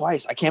watched it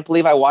twice. I can't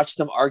believe I watched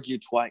them argue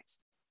twice.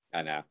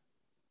 I know.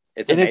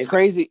 It's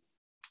crazy.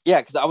 Yeah,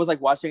 because I was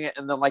like watching it,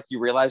 and then like you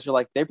realize you're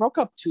like, they broke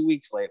up 2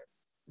 weeks later.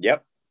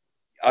 Yep.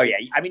 Oh yeah.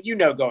 I mean,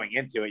 going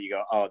into it, you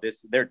go, oh,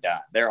 they're done.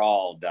 They're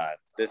all done.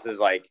 This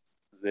is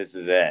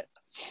it.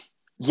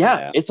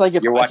 Yeah. It's like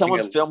if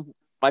someone filmed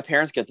My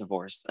Parents Get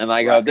Divorced, and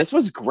I go, this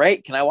was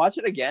great. Can I watch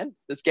it again?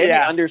 This gave me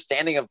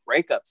understanding of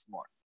breakups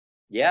more.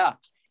 Yeah.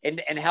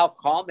 And how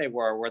calm they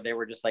were, where they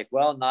were just like,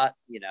 well, not,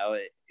 this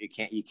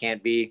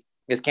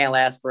can't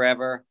last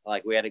forever.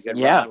 Like we had a good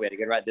run. We had a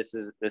good ride. This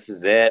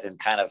is it. And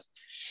kind of,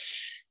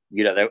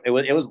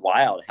 it was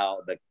wild how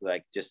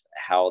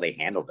how they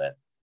handled it.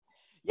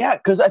 Yeah.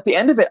 Cause at the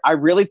end of it, I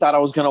really thought I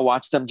was going to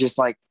watch them just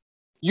like,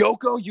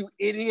 Yoko, you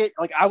idiot.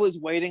 Like I was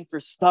waiting for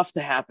stuff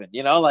to happen,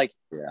 and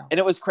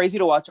it was crazy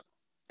to watch.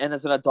 And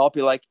as an adult,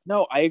 be like,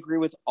 no, I agree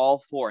with all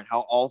four and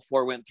how all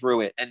four went through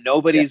it. And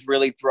nobody's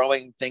really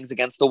throwing things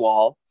against the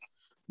wall,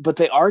 but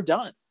they are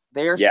done.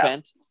 They are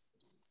spent.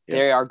 Yeah.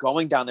 They are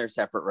going down their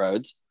separate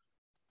roads.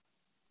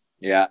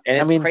 Yeah.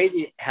 And it's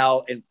crazy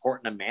how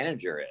important a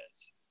manager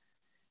is.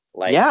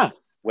 Like,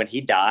 when he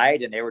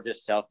died and they were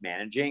just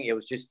self-managing, it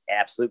was just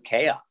absolute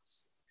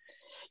chaos.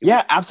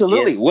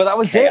 Absolutely. Well, that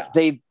was chaos.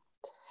 It.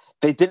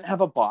 They didn't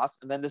have a boss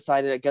and then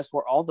decided, I guess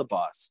we're all the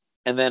boss.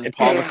 And then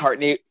Paul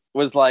McCartney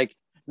was like,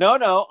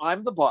 no,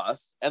 I'm the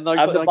boss. And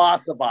I'm the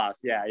boss.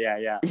 Yeah.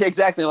 Yeah,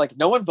 exactly. Like,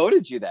 no one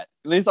voted you that.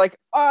 And he's like,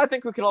 I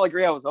think we can all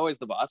agree I was always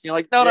the boss. And you're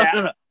like,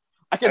 no.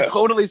 I can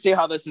totally see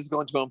how this is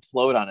going to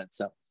implode on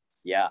itself.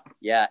 Yeah.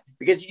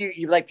 Because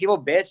you like, people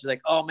bitch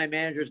like, oh, my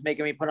manager's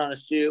making me put on a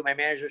suit. My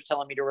manager's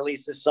telling me to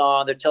release this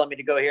song. They're telling me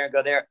to go here and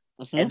go there.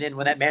 Mm-hmm. And then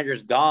when that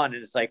manager's gone,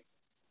 and it's like,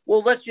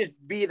 well, let's just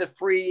be the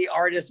free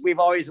artists we've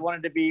always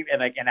wanted to be.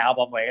 And like an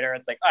album later,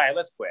 it's like, all right,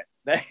 let's quit.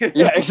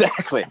 Yeah,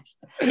 exactly.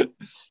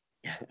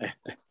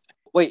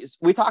 Wait,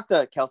 we talked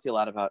to Kelsey a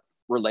lot about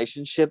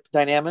relationship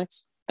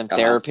dynamics and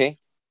therapy.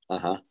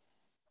 And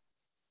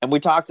we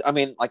talked,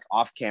 like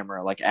off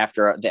camera, like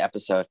after the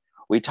episode,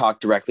 we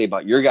talked directly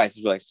about your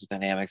guys' relationship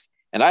dynamics,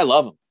 and I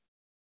love them.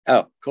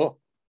 Oh, cool.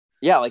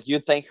 Yeah, like you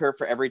thank her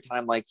for every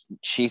time like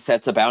she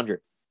sets a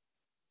boundary.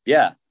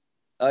 Yeah.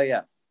 Oh,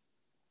 yeah.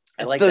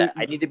 I like that.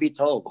 I need to be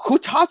told. Who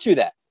taught you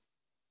that?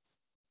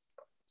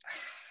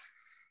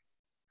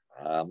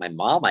 My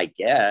mom, I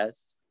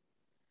guess.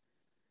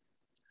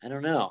 I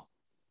don't know.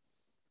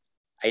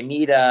 I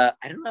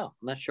don't know.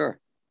 I'm not sure.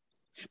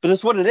 But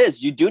that's what it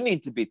is. You do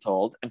need to be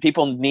told, and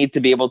people need to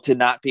be able to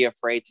not be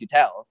afraid to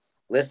tell.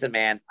 Listen,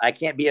 man, I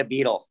can't be a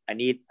Beatle. I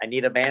need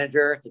a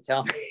manager to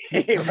tell me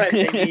what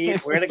they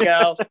need, where to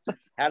go,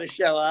 how to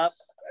show up.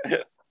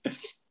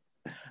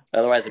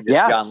 Otherwise, I'm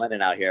just John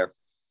Lennon out here.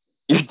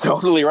 You're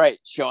totally right.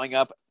 Showing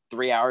up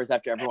 3 hours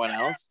after everyone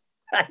else.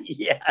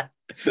 Yeah.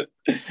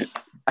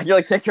 You're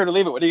like, take care to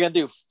leave it. What are you going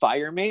to do?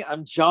 Fire me?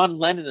 I'm John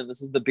Lennon and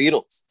this is the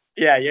Beatles.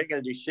 Yeah, you ain't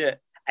going to do shit.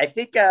 I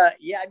think, I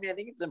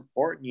think it's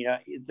important,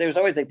 there's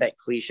always like that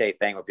cliche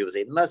thing where people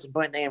say the most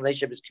important thing in a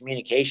relationship is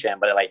communication,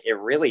 but it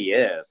really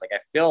is. Like, I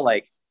feel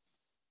like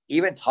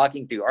even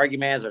talking through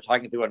arguments or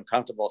talking through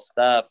uncomfortable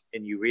stuff,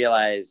 and you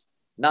realize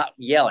not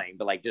yelling,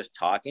 but like just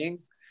talking.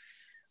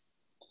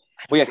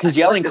 Well, yeah, because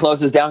yelling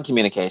closes down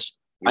communication.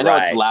 I know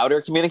it's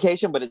louder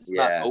communication, but it's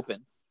not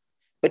open.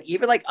 But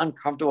even like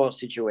uncomfortable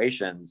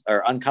situations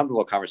or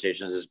uncomfortable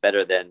conversations is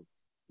better than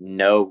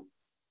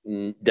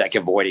like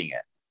avoiding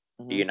it.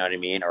 Mm-hmm. You know what I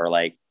mean? Or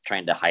like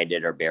trying to hide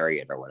it or bury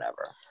it or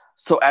whatever.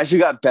 So as you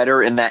got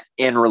better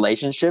in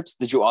relationships,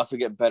 did you also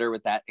get better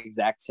with that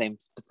exact same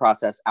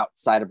process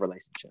outside of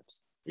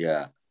relationships?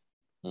 Yeah.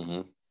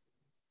 Mm-hmm.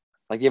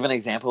 Like give an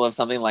example of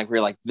something like where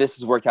you're like, this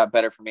has worked out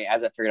better for me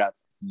as I figured out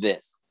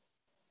this.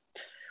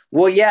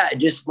 Well, yeah,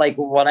 just like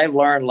what I've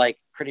learned like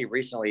pretty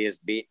recently is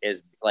being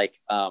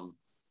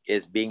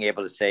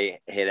able to say,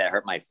 hey, that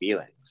hurt my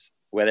feelings,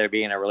 whether it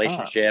be in a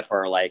relationship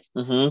or like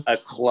a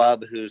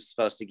club who's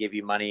supposed to give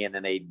you money and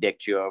then they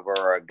dicked you over,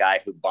 or a guy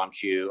who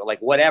bumped you, like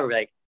whatever,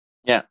 like,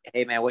 yeah,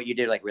 hey man, what you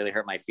did like really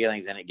hurt my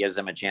feelings, and it gives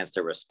them a chance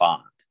to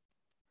respond.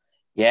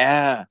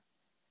 Yeah.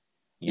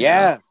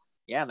 Yeah.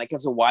 And that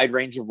gives a wide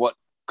range of what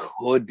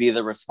could be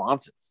the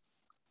responses.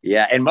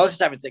 Yeah. And most of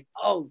the time it's like,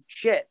 oh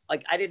shit,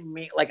 like I didn't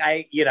mean, like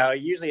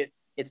usually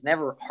it's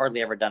never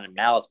hardly ever done in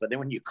malice, but then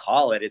when you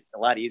call it, it's a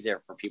lot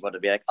easier for people to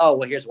be like, oh,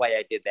 well, here's why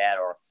I did that.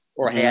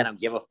 Or hey, I don't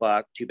give a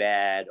fuck, too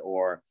bad.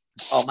 Or,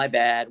 oh, my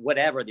bad,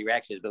 whatever the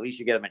reaction is, but at least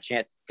you give them a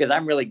chance. Because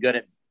I'm really good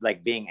at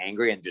like being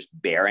angry and just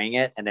burying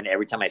it. And then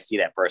every time I see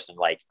that person,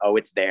 like, oh,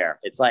 it's there.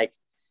 It's like,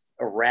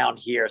 around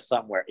here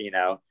somewhere, you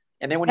know.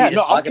 And then when you just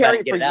I'll talk carry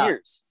about it for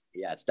years.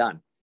 Yeah, it's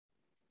done.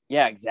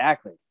 Yeah,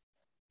 exactly.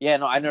 Yeah,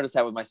 no, I noticed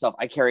that with myself.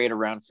 I carry it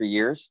around for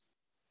years.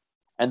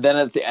 And then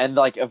at the end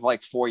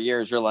of 4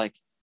 years, you're like,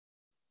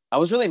 I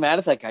was really mad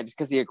at that guy just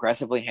because he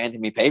aggressively handed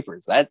me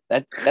papers.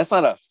 That's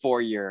not a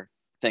 4-year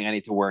thing I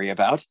need to worry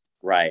about.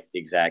 Right.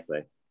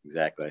 Exactly.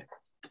 Yeah,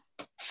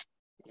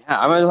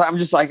 I'm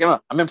just like,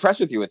 I'm impressed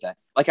with you with that.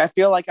 Like, I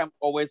feel like I'm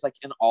always like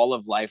in all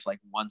of life, like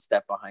one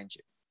step behind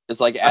you. It's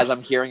like, as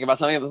I'm hearing about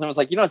something, someone's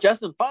like,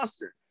 Justin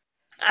Foster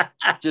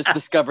just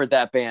discovered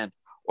that band,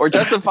 or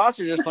Justin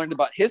Foster just learned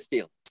about his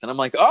feelings. And I'm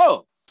like,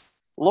 oh,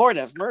 Lord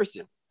have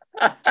mercy.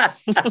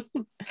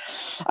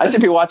 I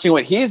should be watching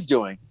what he's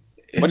doing.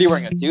 What are you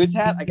wearing, a dude's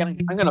hat?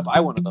 I'm gonna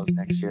buy one of those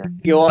next year.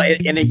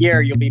 In a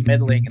year, you'll be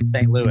middling in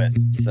St. Louis.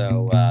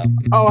 So,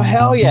 oh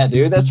hell yeah,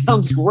 dude! That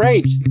sounds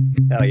great.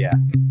 Hell yeah!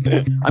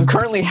 I'm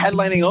currently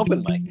headlining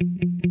open mic.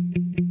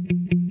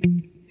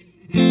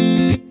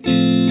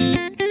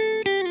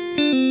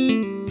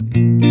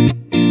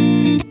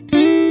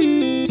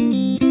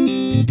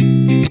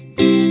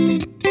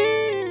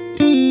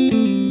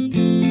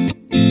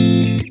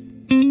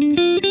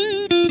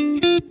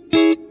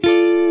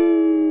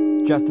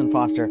 Justin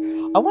Foster.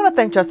 I want to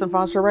thank Justin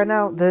Foster right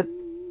now that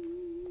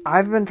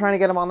I've been trying to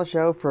get him on the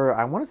show for,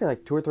 I want to say,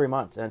 like 2 or 3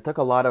 months, and it took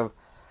a lot of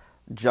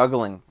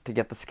juggling to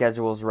get the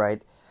schedules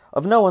right.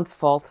 Of no one's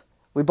fault.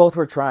 We both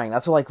were trying.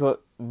 That's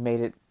what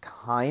made it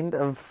kind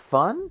of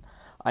fun.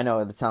 I know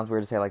it sounds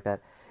weird to say it like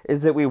that.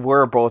 Is that we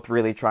were both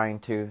really trying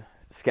to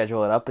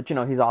schedule it up, but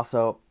he's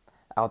also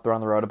out there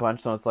on the road a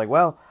bunch, so it's like,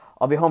 well,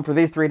 I'll be home for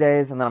these 3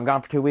 days, and then I'm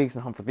gone for 2 weeks,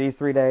 and home for these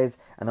 3 days,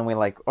 and then we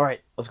all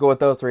right, let's go with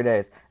those 3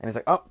 days. And he's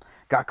like, oh,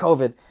 got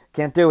COVID,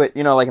 can't do it,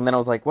 and then I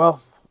was like,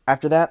 well,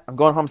 after that, I'm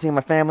going home seeing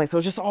my family, so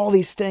it's just all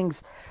these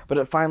things, but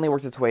it finally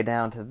worked its way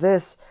down to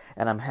this,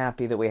 and I'm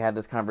happy that we had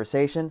this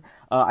conversation.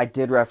 I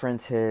did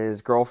reference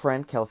his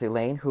girlfriend, Kelsey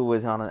Lane, who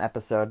was on an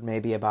episode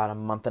maybe about a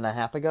month and a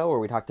half ago, where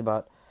we talked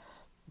about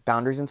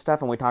boundaries and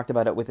stuff, and we talked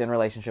about it within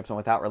relationships and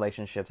without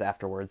relationships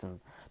afterwards, and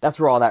that's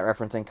where all that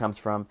referencing comes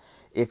from.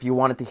 If you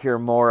wanted to hear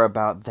more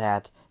about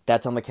that,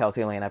 that's on the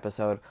Kelsey Lane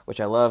episode, which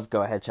I love.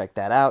 Go ahead, check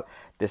that out.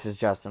 This is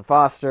Justin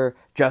Foster.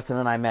 Justin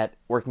and I met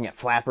working at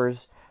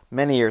Flappers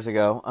many years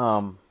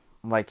ago,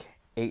 like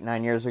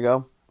 8-9 years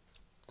ago.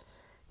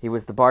 He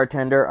was the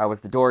bartender, I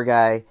was the door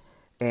guy,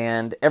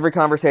 and every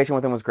conversation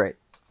with him was great.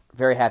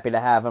 Very happy to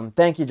have him.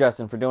 Thank you,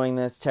 Justin, for doing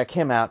this. Check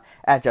him out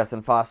at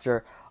Justin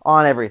Foster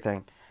on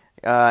everything.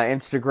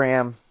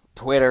 Instagram,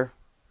 Twitter.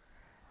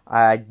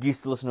 I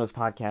used to listen to his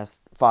podcast,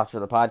 Foster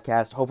the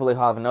Podcast. Hopefully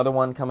he'll have another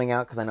one coming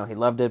out, because I know he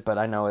loved it, but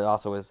I know it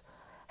also is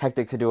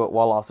hectic to do it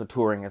while also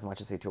touring as much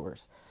as he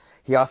tours.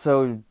 He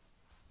also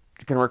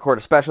can record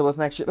a special this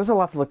next year. There's a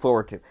lot to look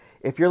forward to.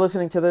 If you're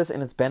listening to this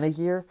and it's been a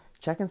year,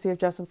 check and see if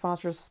Justin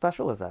Foster's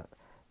special is out.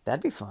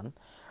 That'd be fun.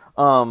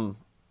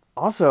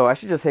 Also, I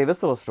should just say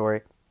this little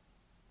story.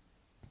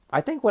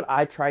 I think what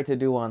I try to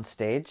do on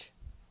stage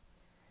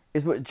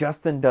is what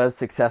Justin does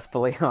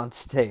successfully on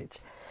stage.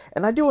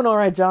 And I do an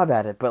alright job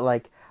at it, but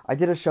I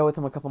did a show with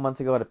him a couple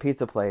months ago at a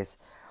pizza place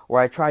where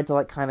I tried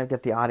to kind of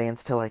get the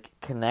audience to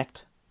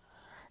connect.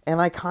 And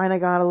I kind of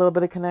got a little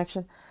bit of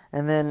connection.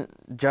 And then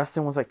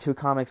Justin was 2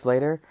 comics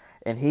later,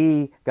 and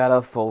he got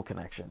a full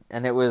connection.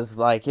 And it was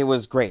it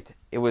was great.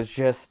 It was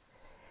just,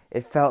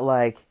 it felt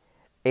like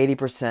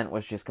 80%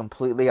 was just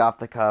completely off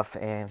the cuff,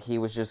 and he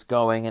was just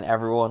going, and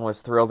everyone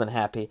was thrilled and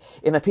happy.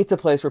 In a pizza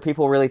place where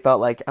people really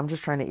felt like, I'm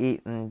just trying to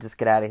eat and just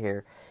get out of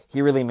here.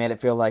 He really made it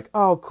feel like,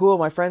 oh, cool,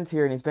 my friend's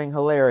here, and he's being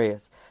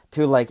hilarious.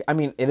 To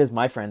it is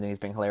my friend, and he's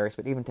being hilarious,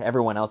 but even to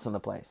everyone else in the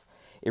place.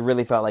 It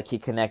really felt like he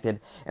connected.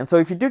 And so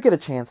if you do get a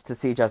chance to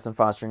see Justin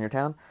Foster in your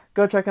town,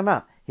 go check him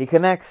out. He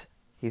connects.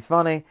 He's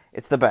funny.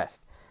 It's the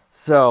best.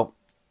 So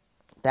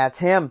that's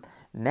him.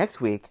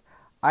 Next week,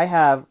 I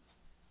have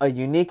a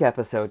unique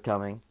episode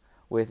coming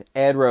with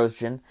Ed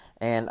Rosgen,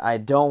 and I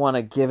don't want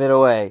to give it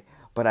away,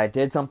 but I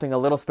did something a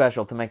little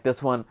special to make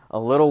this one a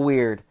little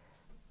weird,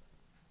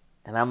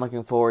 and I'm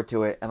looking forward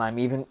to it, and I'm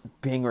even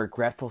being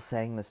regretful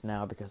saying this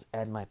now because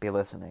Ed might be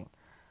listening.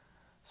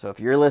 So if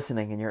you're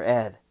listening and you're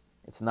Ed,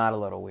 it's not a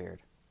little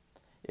weird.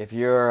 If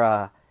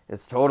you're,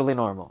 it's totally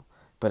normal,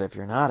 but if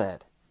you're not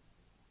Ed,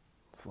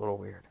 it's a little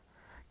weird.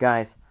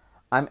 Guys,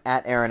 I'm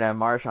at Aaron M.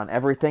 Marsh on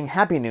everything.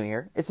 Happy New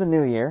Year. It's a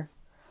new year.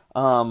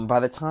 By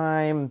the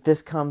time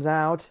this comes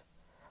out,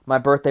 my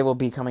birthday will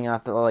be coming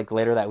out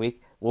later that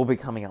week. Will be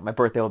coming out. My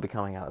birthday will be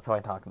coming out. That's how I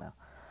talk now.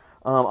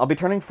 I'll be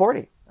turning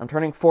 40. I'm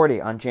turning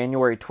 40 on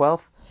January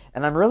 12th,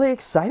 and I'm really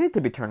excited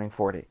to be turning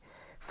 40.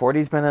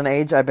 40's been an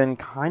age I've been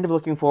kind of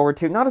looking forward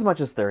to, not as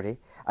much as 30.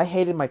 I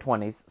hated my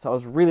 20s, so I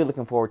was really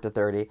looking forward to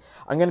 30.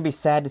 I'm going to be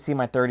sad to see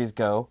my 30s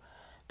go,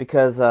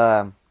 because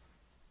the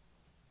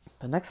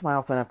next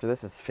milestone after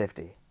this is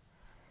 50.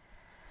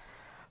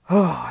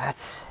 Oh,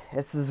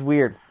 this is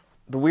weird.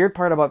 The weird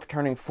part about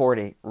turning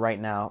 40 right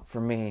now,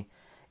 for me,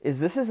 is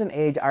this is an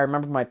age I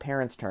remember my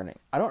parents turning.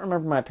 I don't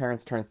remember my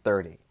parents turn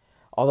 30,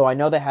 although I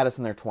know they had us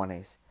in their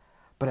 20s.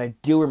 But I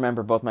do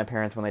remember both my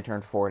parents when they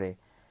turned 40.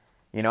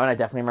 And I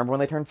definitely remember when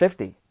they turned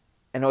 50.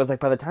 And it was like,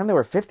 by the time they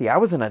were 50, I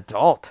was an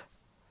adult.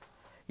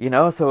 You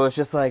know, so it was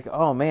just like,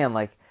 oh man,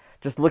 like,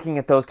 just looking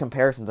at those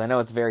comparisons, I know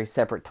it's very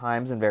separate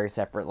times and very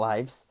separate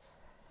lives.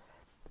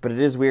 But it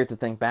is weird to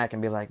think back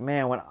and be like,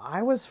 man, when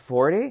I was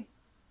 40,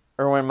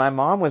 or when my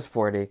mom was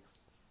 40,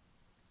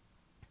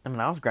 I mean,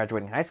 I was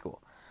graduating high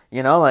school.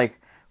 You know,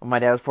 like, when my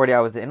dad was 40, I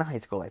was in high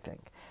school, I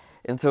think.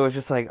 And so it was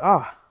just like,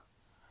 oh,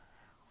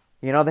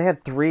 you know, they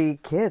had 3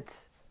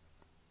 kids.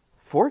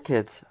 4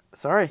 kids.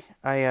 Sorry,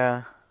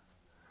 I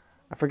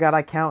forgot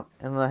I count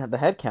in the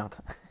head count.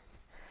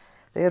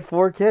 They had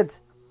 4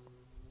 kids.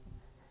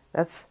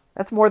 That's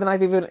more than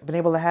I've even been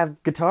able to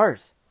have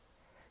guitars.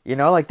 You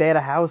know, like, they had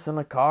a house and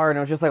a car, and it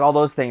was just like all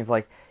those things,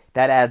 like,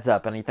 that adds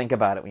up. And you think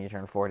about it when you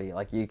turn 40.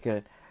 Like,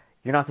 you're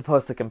not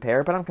supposed to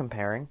compare, but I'm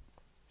comparing.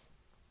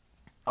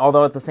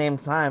 Although at the same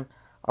time,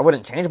 I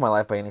wouldn't change my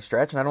life by any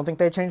stretch, and I don't think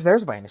they changed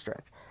theirs by any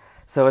stretch.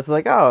 So it's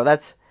like, oh,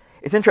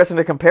 it's interesting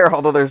to compare,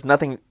 although there's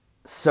nothing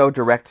so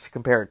direct to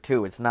compare it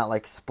to. It's not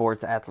like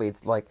sports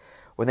athletes, like,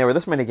 when they were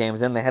this many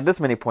games in, they had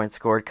this many points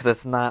scored, because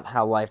it's not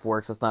how life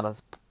works. It's not a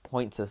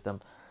point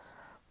system.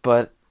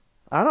 But,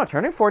 I don't know,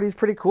 turning 40 is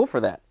pretty cool for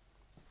that.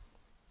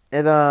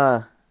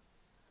 I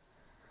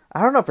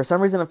don't know, for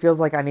some reason it feels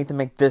like I need to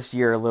make this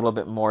year a little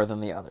bit more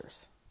than the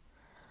others.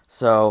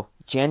 So,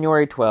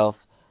 January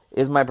 12th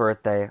is my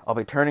birthday. I'll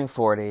be turning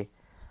 40.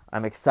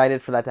 I'm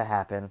excited for that to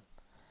happen.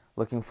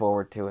 Looking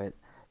forward to it.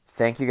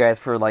 Thank you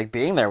guys for, like,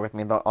 being there with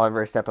me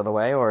every step of the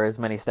way, or as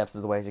many steps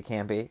of the way as you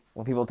can be.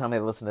 When people tell me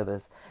to listen to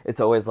this, it's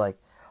always like,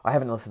 I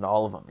haven't listened to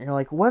all of them. You're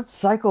like, what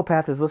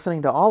psychopath is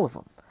listening to all of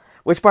them?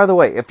 Which, by the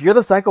way, if you're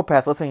the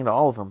psychopath listening to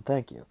all of them,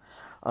 thank you.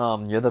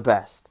 You're the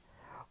best.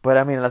 But,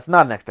 I mean, that's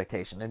not an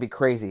expectation. It'd be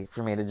crazy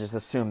for me to just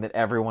assume that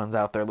everyone's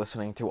out there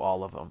listening to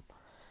all of them.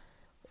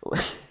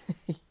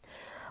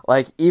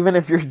 Like, even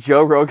if you're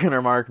Joe Rogan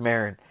or Mark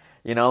Maron,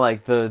 you know,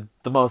 like, the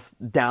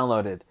most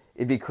downloaded,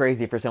 it'd be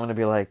crazy for someone to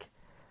be like,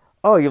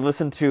 oh, you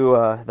listen to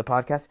the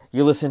podcast?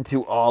 You listen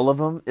to all of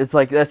them? It's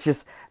like, that's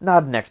just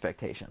not an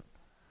expectation.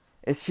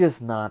 It's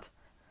just not.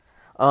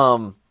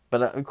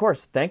 But, of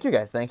course, thank you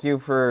guys. Thank you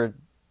for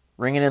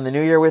ringing in the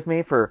new year with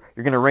me. You're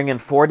going to ring in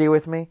 40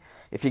 with me.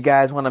 If you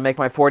guys want to make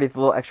my 40th a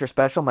little extra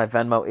special, my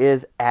Venmo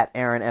is at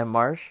Aaron M.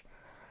 Marsh.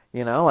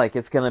 You know, like,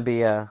 it's going to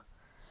be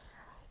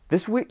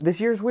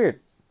this year's weird.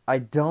 I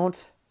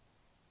don't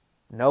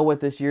know what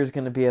this year's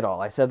going to be at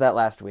all. I said that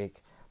last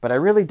week, but I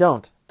really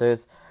don't.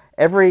 This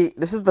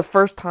is the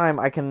first time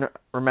I can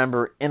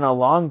remember in a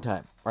long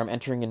time where I'm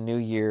entering a new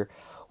year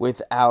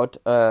without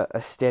a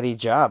steady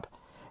job.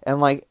 And,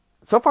 like,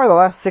 so far the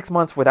last 6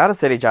 months without a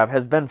steady job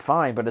has been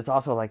fine, but it's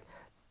also like,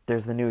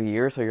 there's the new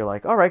year, so you're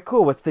like, all right,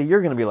 cool, what's the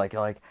year going to be like?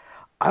 You're like,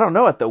 I don't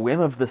know, at the whim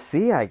of the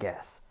sea, I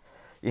guess.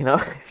 You know,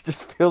 it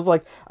just feels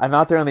like I'm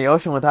out there on the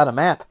ocean without a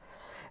map.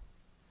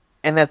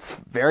 And that's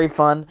very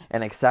fun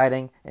and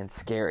exciting and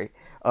scary.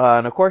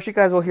 And of course, you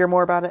guys will hear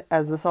more about it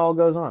as this all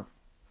goes on.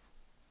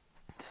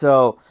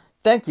 So,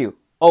 thank you,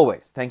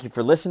 always. Thank you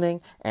for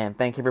listening, and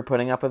thank you for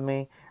putting up with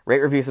me.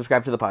 Rate, review,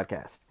 subscribe to the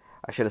podcast.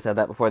 I should have said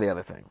that before the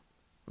other thing.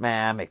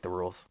 Man, I make the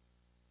rules.